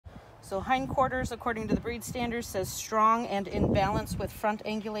So hindquarters, according to the breed standards, says strong and in balance with front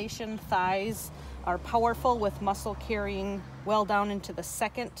angulation. Thighs are powerful with muscle carrying well down into the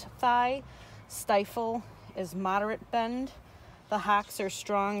second thigh. Stifle is moderate bend. The hocks are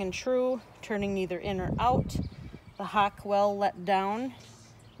strong and true, turning neither in or out. The hock well let down.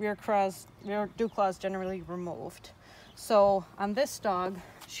 Rear dew claws generally removed. So on this dog,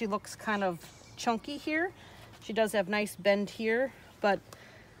 she looks kind of chunky here. She does have nice bend here, but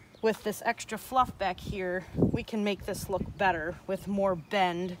with this extra fluff back here, we can make this look better with more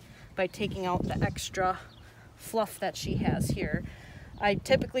bend by taking out the extra fluff that she has here. I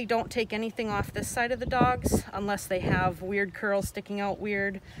typically don't take anything off this side of the dogs unless they have weird curls sticking out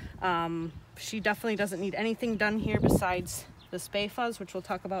weird. She definitely doesn't need anything done here besides the spay fuzz, which we'll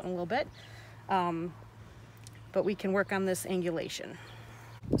talk about in a little bit. But we can work on this angulation.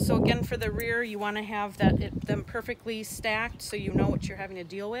 So again, for the rear, you want to have them perfectly stacked so you know what you're having to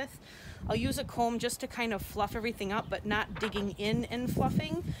deal with. I'll use a comb just to kind of fluff everything up, but not digging in and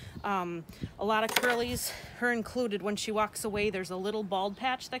fluffing. A lot of curlies, her included, when she walks away, there's a little bald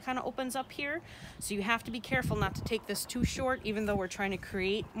patch that kind of opens up here. So you have to be careful not to take this too short, even though we're trying to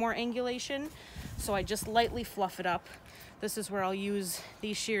create more angulation. So I just lightly fluff it up. This is where I'll use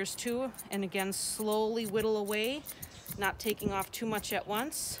these shears too. And again, slowly whittle away, not taking off too much at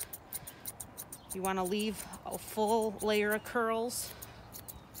once. You want to leave a full layer of curls.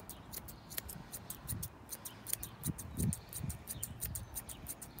 You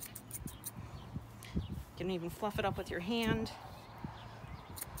can even fluff it up with your hand.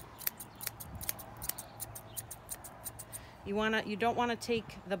 You don't want to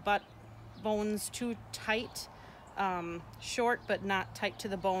take the butt bones too tight, short but not tight to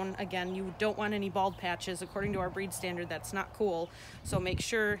the bone. Again, you don't want any bald patches. According to our breed standard, that's not cool. So make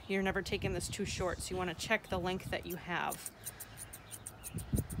sure you're never taking this too short. So you want to check the length that you have.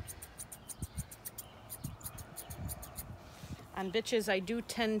 On bitches, I do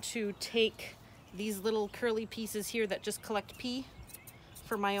tend to take these little curly pieces here that just collect pee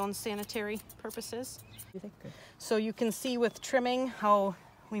for my own sanitary purposes. So you can see with trimming how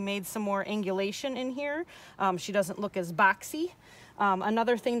we made some more angulation in here. She doesn't look as boxy.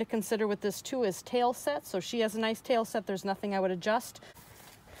 Another thing to consider with this too is tail set. So she has a nice tail set. There's nothing I would adjust.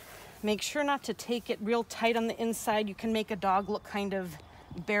 Make sure not to take it real tight on the inside. You can make a dog look kind of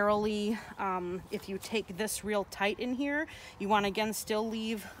barrel-y if you take this real tight in here. You want to again still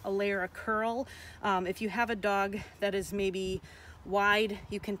leave a layer of curl. If you have a dog that is maybe wide,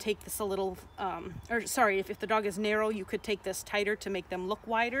 you can take this a little, if the dog is narrow, you could take this tighter to make them look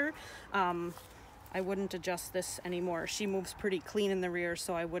wider. I wouldn't adjust this anymore. She moves pretty clean in the rear,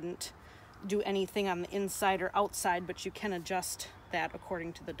 so I wouldn't do anything on the inside or outside, but you can adjust that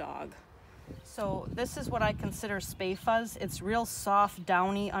according to the dog. So this is what I consider spay fuzz. It's real soft,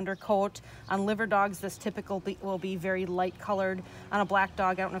 downy undercoat. On liver dogs, this typically will be very light colored. On a black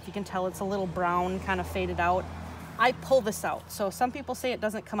dog, I don't know if you can tell, it's a little brown, kind of faded out. I pull this out. So some people say it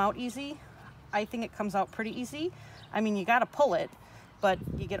doesn't come out easy. I think it comes out pretty easy. I mean, you got to pull it, but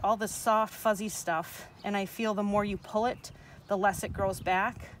you get all this soft, fuzzy stuff. And I feel the more you pull it, the less it grows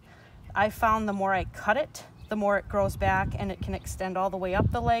back. I found the more I cut it, the more it grows back, and it can extend all the way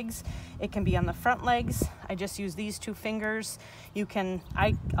up the legs. It can be on the front legs. I just use these 2 fingers.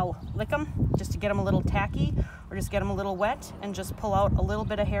 I'll lick them just to get them a little tacky, or just get them a little wet, and just pull out a little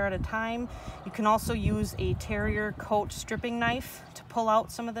bit of hair at a time. You can also use a terrier coat stripping knife to pull out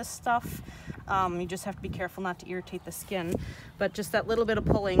some of this stuff. You just have to be careful not to irritate the skin, but just that little bit of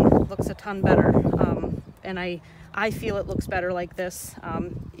pulling looks a ton better. And I feel it looks better like this.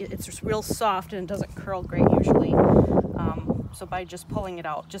 It's just real soft and it doesn't curl great usually. So by just pulling it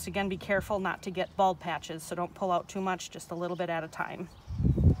out, just again be careful not to get bald patches, so don't pull out too much, just a little bit at a time.